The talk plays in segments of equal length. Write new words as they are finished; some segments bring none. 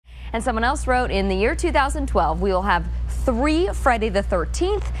And someone else wrote, in the year 2012, we will have 3 Friday the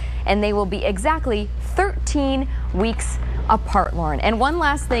 13th, and they will be exactly 13 weeks apart, Lauren. And one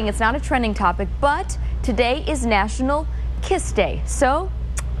last thing, it's not a trending topic, but today is National Kiss Day. So,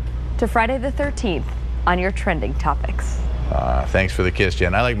 to Friday the 13th on your trending topics. Thanks for the kiss,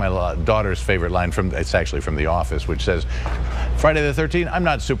 Jen. I like my daughter's favorite line it's actually from The Office, which says, Friday the 13th, I'm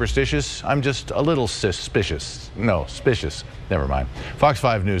not superstitious, I'm just a little suspicious. No, spicious. Never mind. Fox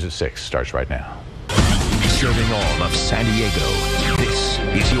 5 News at 6 starts right now. Serving all of San Diego, this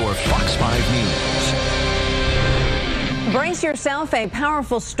is your Fox 5 News. Brace yourself, a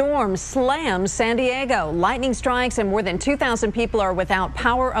powerful storm slams San Diego. Lightning strikes and more than 2,000 people are without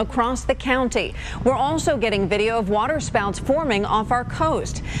power across the county. We're also getting video of water spouts forming off our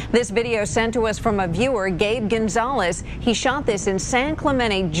coast. This video sent to us from a viewer, Gabe Gonzalez. He shot this in San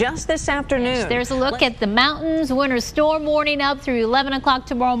Clemente just this afternoon. There's a look at the mountains. Winter storm warning up through 11 o'clock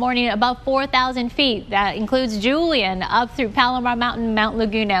tomorrow morning, about 4,000 feet. That includes Julian up through Palomar Mountain, Mount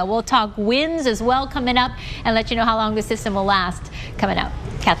Laguna. We'll talk winds as well coming up and let you know how long the system will last coming up.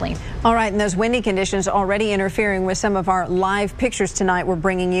 Kathleen. All right, and those windy conditions already interfering with some of our live pictures tonight we're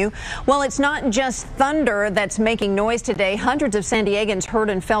bringing you. Well, it's not just thunder that's making noise today. Hundreds of San Diegans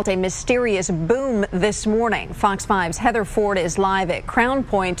heard and felt a mysterious boom this morning. Fox 5's Heather Ford is live at Crown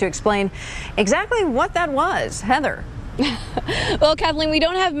Point to explain exactly what that was. Heather. Well, Kathleen, we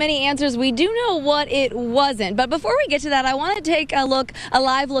don't have many answers. We do know what it wasn't. But before we get to that, I want to take a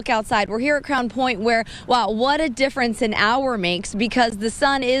live look outside. We're here at Crown Point where, wow, what a difference an hour makes, because the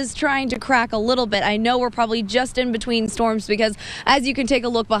sun is trying to crack a little bit. I know we're probably just in between storms because, as you can take a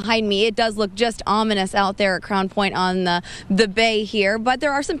look behind me, it does look just ominous out there at Crown Point on the bay here. But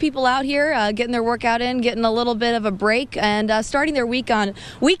there are some people out here getting their workout in, getting a little bit of a break, and starting their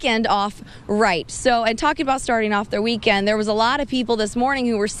weekend off right. So, and talking about starting off their weekend, there was a lot of people this morning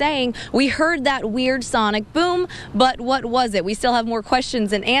who were saying, we heard that weird sonic boom, but what was it? We still have more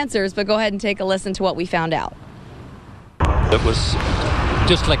questions and answers, but go ahead and take a listen to what we found out. It was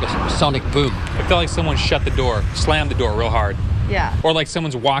just like a sonic boom. It felt like someone shut the door, slammed the door real hard. Yeah. Or like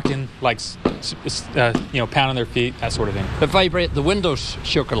someone's walking, like, pounding their feet, that sort of thing. It vibrated, the windows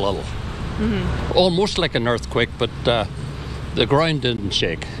shook a little. Almost like an earthquake, but the ground didn't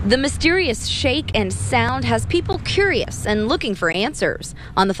shake. The mysterious shake and sound has people curious and looking for answers.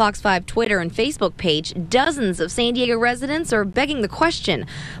 On the Fox 5 Twitter and Facebook page, dozens of San Diego residents are begging the question,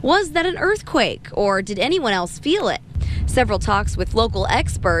 was that an earthquake, or did anyone else feel it? Several talks with local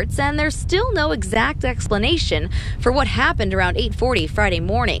experts, and there's still no exact explanation for what happened around 8:40 Friday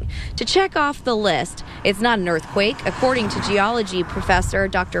morning. To check off the list, it's not an earthquake. According to geology professor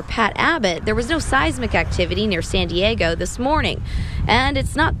Dr. Pat Abbot, there was no seismic activity near San Diego this morning. And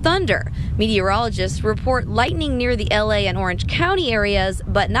it's not thunder. Meteorologists report lightning near the LA and Orange County areas,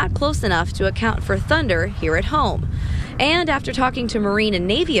 but not close enough to account for thunder here at home. And after talking to Marine and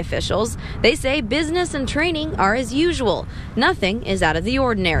Navy officials, they say business and training are as usual. Nothing is out of the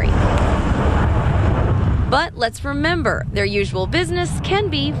ordinary. But let's remember, their usual business can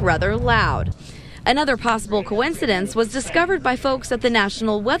be rather loud. Another possible coincidence was discovered by folks at the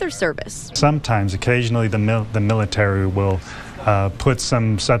National Weather Service. Sometimes, occasionally, the military will put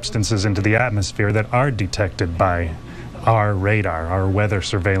some substances into the atmosphere that are detected by our radar, our weather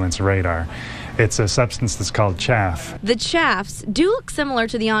surveillance radar. It's a substance that's called chaff. The chaffs do look similar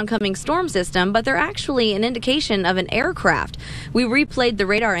to the oncoming storm system, but they're actually an indication of an aircraft. We replayed the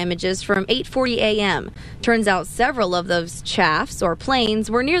radar images from 8:40 a.m. Turns out several of those chaffs or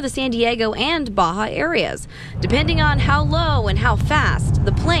planes were near the San Diego and Baja areas. Depending on how low and how fast,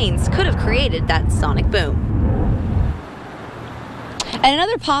 the planes could have created that sonic boom. And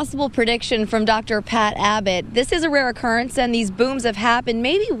another possible prediction from Dr. Pat Abbott, this is a rare occurrence and these booms have happened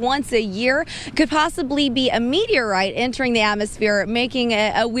maybe once a year, could possibly be a meteorite entering the atmosphere making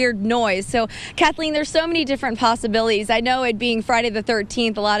a weird noise. So, Kathleen, there's so many different possibilities. I know it being Friday the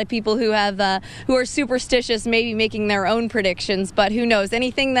 13th, a lot of people who are superstitious may be making their own predictions, but who knows?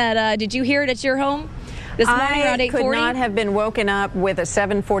 Anything that, did you hear it at your home? This morning around 8:40? I could not have been woken up with a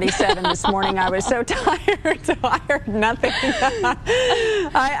 7:47 this morning. I was so tired, so I heard nothing.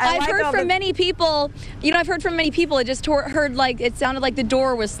 I've heard from many people, I've heard from many people, it just heard like, it sounded like the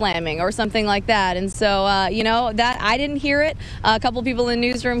door was slamming or something like that. And so, that I didn't hear it. A couple people in the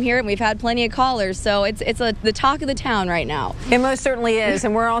newsroom hear it, and we've had plenty of callers. So it's the talk of the town right now. It most certainly is.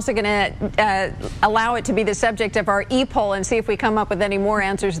 And we're also going to allow it to be the subject of our e-poll and see if we come up with any more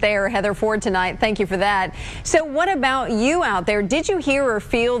answers there. Heather Ford tonight, thank you for that. that. So what about you out there? Did you hear or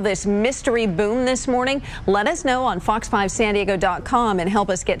feel this mystery boom this morning? Let us know on fox5sandiego.com and help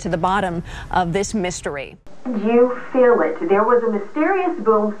us get to the bottom of this mystery. You feel it. There was a mysterious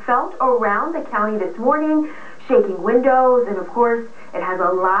boom felt around the county this morning, shaking windows, and of course, it has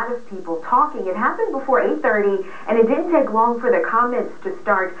a lot of people talking. It happened before 8:30, and it didn't take long for the comments to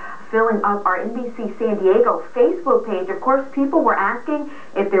start filling up our NBC San Diego Facebook page. Of course, people were asking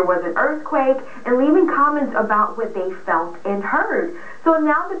if there was an earthquake and leaving comments about what they felt and heard. So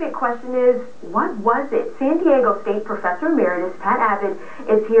now the big question is, what was it? San Diego State Professor Emeritus Pat Abbot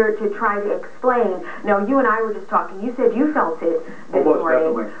is here to try to explain. Now, you and I were just talking. You said you felt it this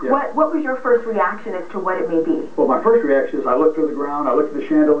morning. Yeah. What was your first reaction as to what it may be? Well, my first reaction is I looked through the ground. I looked at the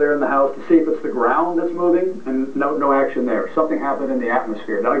chandelier in the house to see if it's the ground that's moving, and no action there. Something happened in the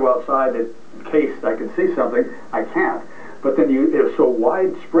atmosphere. Now I go outside in case I can see something. I can't. But then it was so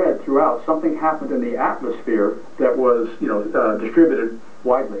widespread throughout. Something happened in the atmosphere that was, distributed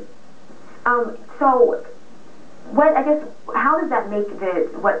widely. So, what I guess, how does that make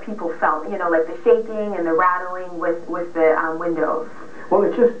what people felt? Like the shaking and the rattling with the windows. Well,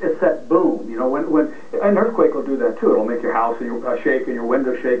 it's that boom. When an earthquake will do that too. It'll make your house shake and your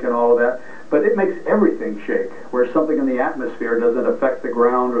window shake and all of that. But it makes everything shake, where something in the atmosphere doesn't affect the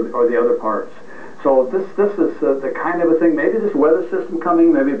ground or the other parts. So this is the kind of a thing. Maybe this weather system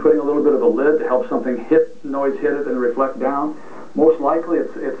coming, maybe putting a little bit of a lid to help something noise hit it and reflect down. Most likely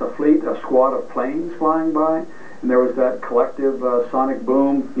it's a squad of planes flying by, and there was that collective sonic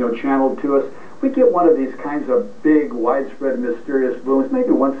boom, channeled to us. We get one of these kinds of big, widespread, mysterious booms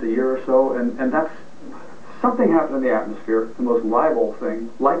maybe once a year or so, and that's something happened in the atmosphere. The most liable thing,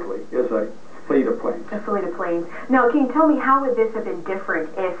 likely, is a fleet of planes. A fleet of planes. Now, can you tell me how would this have been different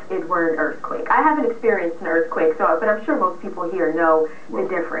if it were an earthquake? I haven't experienced an earthquake, but I'm sure most people here know the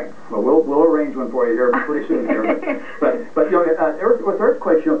difference. Well, we'll arrange one for you here pretty soon here. But with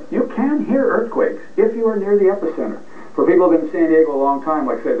earthquakes, you can hear earthquakes if you are near the epicenter. For people who have been in San Diego a long time,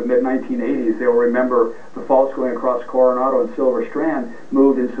 like say the mid-1980s, they'll remember the faults going across Coronado and Silver Strand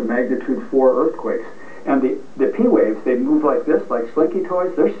moved into magnitude 4 earthquakes. And the P waves, they move like this, like slinky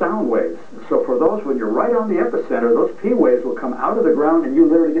toys. They're sound waves. So for those, when you're right on the epicenter, those P waves will come out of the ground and you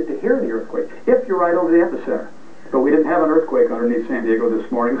literally get to hear the earthquake if you're right over the epicenter. But we didn't have an earthquake underneath San Diego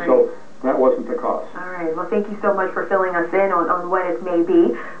this morning, so that wasn't the cause. All right. Well, thank you so much for filling us in on what it may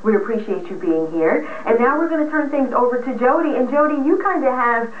be. We appreciate you being here. And now we're going to turn things over to Jodi. And Jodi, you kind of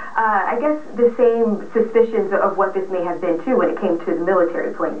have, I guess, the same suspicions of what this may have been, too, when it came to the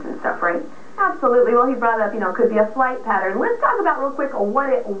military planes and stuff, right? Absolutely. Well, he brought up, could be a flight pattern. Let's talk about real quick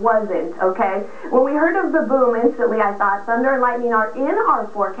what it wasn't, okay? When we heard of the boom, instantly I thought thunder and lightning are in our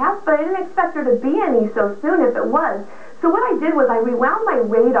forecast, but I didn't expect there to be any so soon if it was. So what I did was I rewound my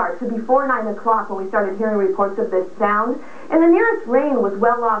radar to before 9 o'clock when we started hearing reports of this sound, and the nearest rain was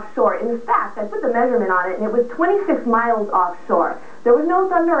well offshore. In fact, I put the measurement on it, and it was 26 miles offshore. There was no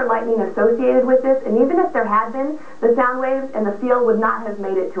thunder or lightning associated with this, and even if there had been, the sound waves and the field would not have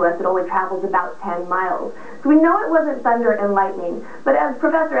made it to us. It only travels about 10 miles. So we know it wasn't thunder and lightning. But as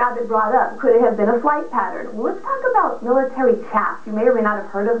Professor Abbott brought up, could it have been a flight pattern? Well, let's talk about military chaff. You may or may not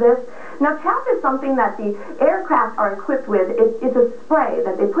have heard of this. Now, chaff is something that the aircraft are equipped with. It's a spray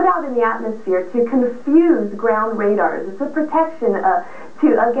that they put out in the atmosphere to confuse ground radars. It's a protection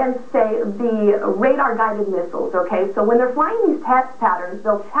against, say, the radar-guided missiles, okay? So when they're flying these test patterns,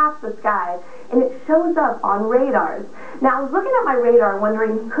 they'll chaff the sky, and it shows up on radars. Now, I was looking at my radar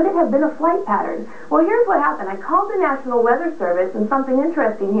wondering, could it have been a flight pattern? Well, here's what happened. I called the National Weather Service, and something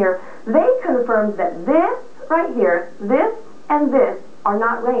interesting here. They confirmed that this right here, this and this are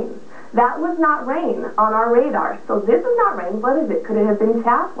not rain. That was not rain on our radar. So this is not rain. What is it? Could it have been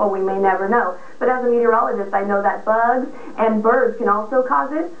chaff? Well, we may never know. But as a meteorologist, I know that bugs and birds can also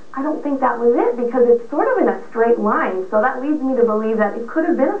cause it. I don't think that was it because it's sort of in a straight line. So that leads me to believe that it could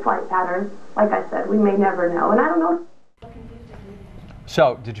have been a flight pattern. Like I said, we may never know. And I don't know.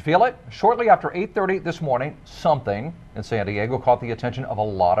 So, did you feel it? Shortly after 8:30 this morning, something in San Diego caught the attention of a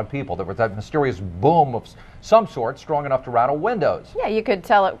lot of people. There was that mysterious boom of some sort, strong enough to rattle windows. Yeah, you could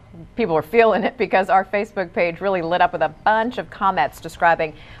tell people were feeling it because our Facebook page really lit up with a bunch of comments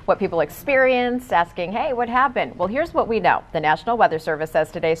describing what people experienced, asking, hey, what happened? Well, here's what we know. The National Weather Service says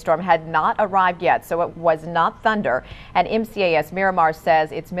today's storm had not arrived yet, so it was not thunder. And MCAS Miramar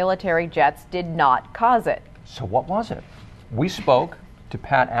says its military jets did not cause it. So what was it? We spoke to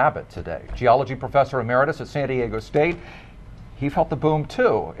Pat Abbot today, geology professor emeritus at San Diego State. He felt the boom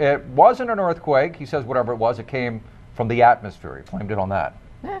too. It wasn't an earthquake. He says whatever it was, it came from the atmosphere. He blamed it on that.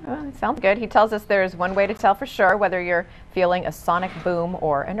 Yeah, well, it sounds good. He tells us there's one way to tell for sure whether you're feeling a sonic boom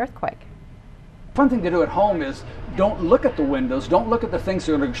or an earthquake. Fun thing to do at home is don't look at the windows, don't look at the things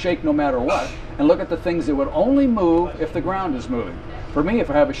that are going to shake no matter what, and look at the things that would only move if the ground is moving. For me, if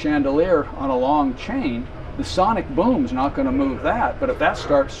I have a chandelier on a long chain, the sonic boom's not going to move that, but if that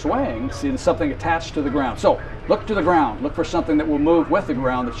starts swaying, see, there's something attached to the ground. So look to the ground, look for something that will move with the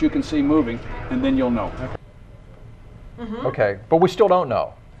ground that you can see moving, and then you'll know. Okay, but we still don't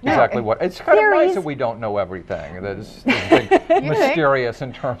know. Exactly what. It's kind of nice that we don't know everything. That's big, mysterious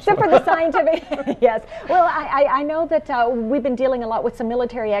in terms Except for the scientific. Yes. Well, I know that we've been dealing a lot with some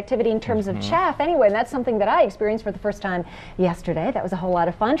military activity in terms of chaff anyway, and that's something that I experienced for the first time yesterday. That was a whole lot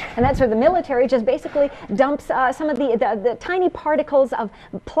of fun. And that's where the military just basically dumps some of the tiny particles of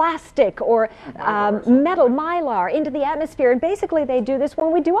plastic or metal, mylar, into the atmosphere. And basically they do this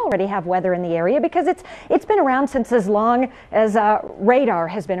when we do already have weather in the area, because it's been around since as long as radar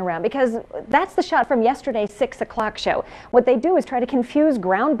has been around, because that's the shot from yesterday's 6 o'clock show. What they do is try to confuse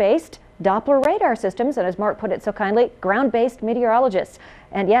ground-based Doppler radar systems, and as Mark put it so kindly, ground-based meteorologists.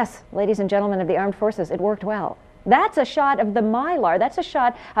 And yes, ladies and gentlemen of the armed forces, it worked well. That's a shot of the mylar. That's a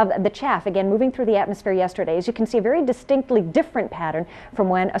shot of the chaff, again, moving through the atmosphere yesterday. As you can see, a very distinctly different pattern from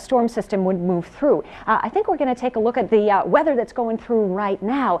when a storm system would move through. I think we're going to take a look at the weather that's going through right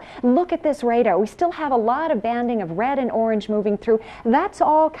now. Look at this radar. We still have a lot of banding of red and orange moving through. That's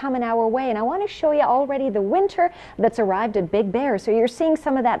all coming our way. And I want to show you already the winter that's arrived at Big Bear. So you're seeing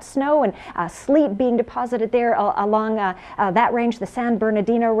some of that snow and sleet being deposited there along that range, the San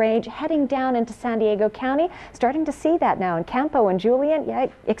Bernardino range, heading down into San Diego County. Starting to see that now in Campo and Julian. Yeah,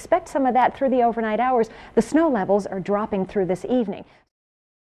 expect some of that through the overnight hours. The snow levels are dropping through this evening.